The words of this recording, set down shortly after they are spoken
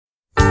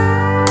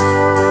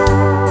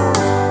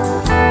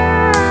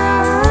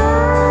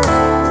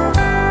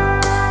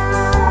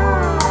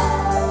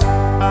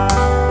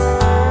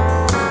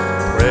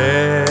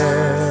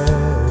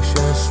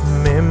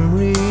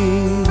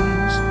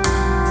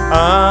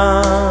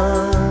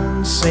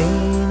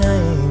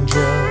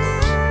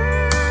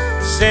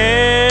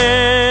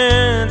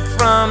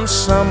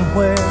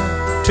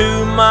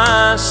to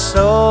my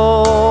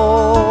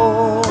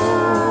soul.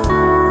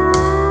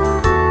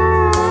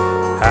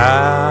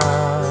 How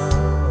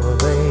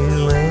they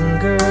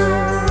linger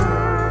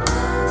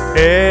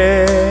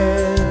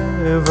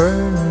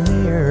ever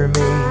near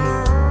me,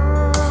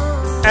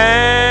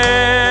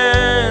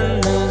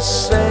 and the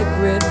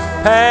sacred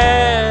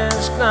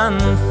past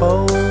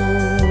unfold.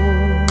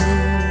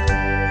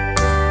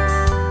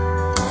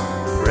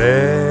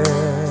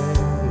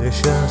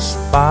 Precious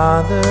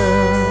Father,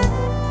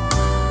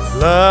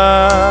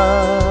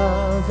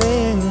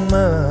 loving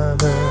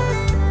Mother,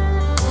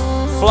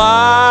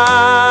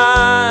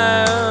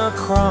 fly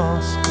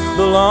across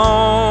the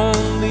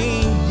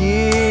lonely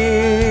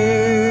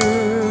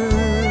years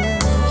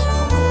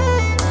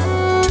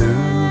to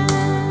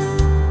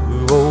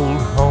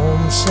old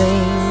home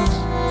scenes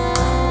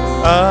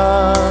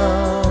of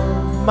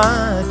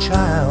my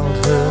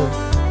childhood,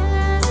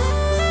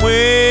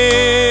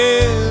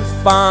 with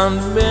fond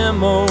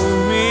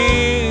memories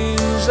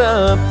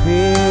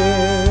appear.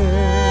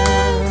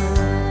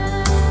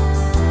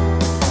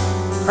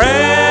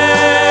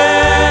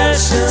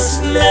 Precious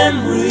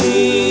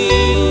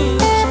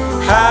memories,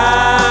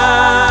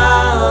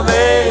 how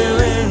they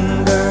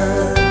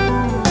linger,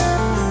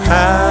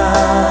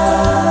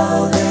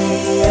 how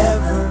they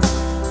ever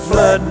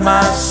flood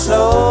my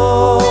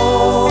soul.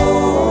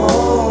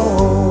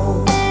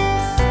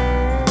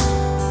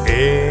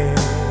 In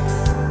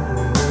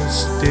the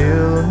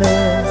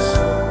stillness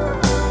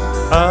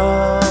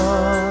of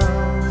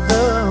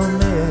the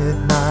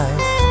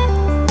midnight,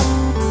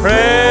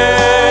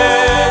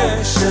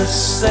 precious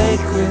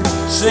sacred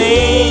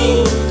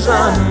scenes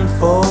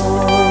unfold.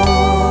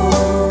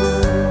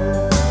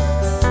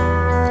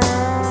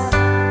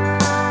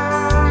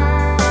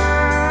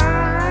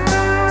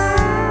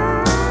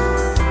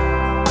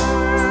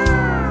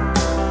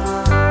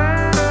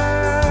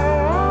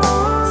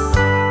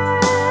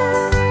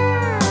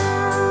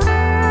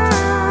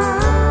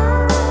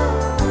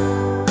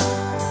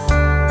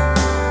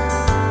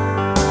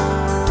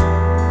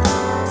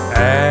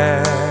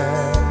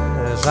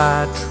 As I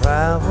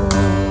travel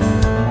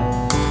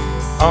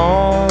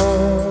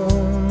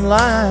on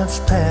life's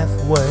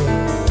pathway,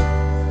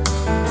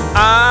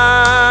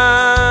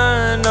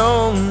 I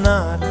know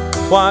not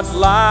what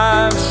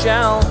life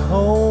shall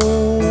hold.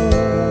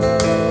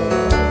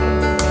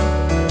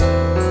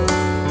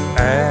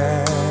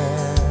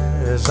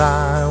 As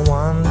I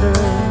wander,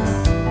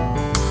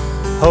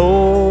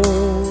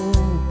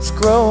 hopes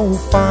grow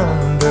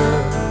fonder.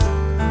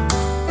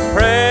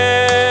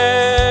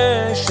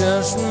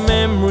 Precious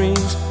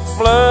memories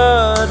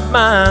flood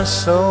my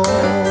soul.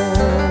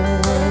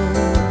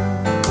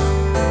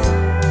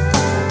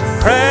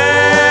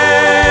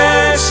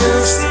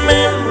 Precious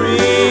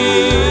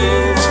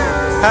memories,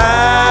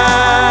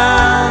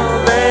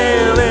 how they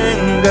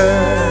linger,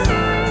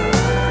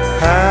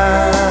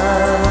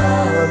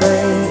 how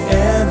they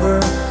ever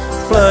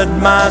flood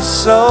my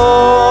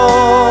soul.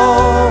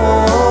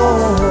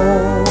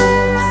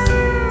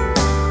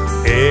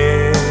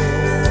 In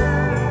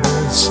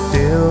the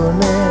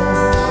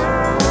stillness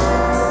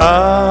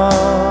of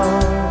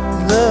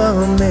the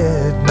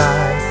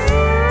midnight,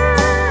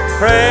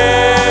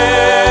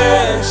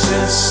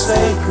 precious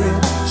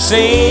sacred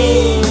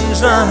scenes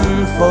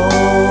unfold.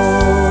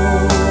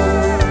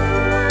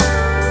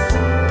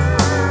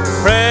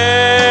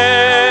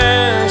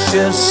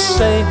 Precious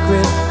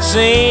sacred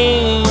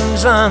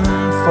scenes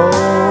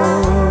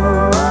unfold.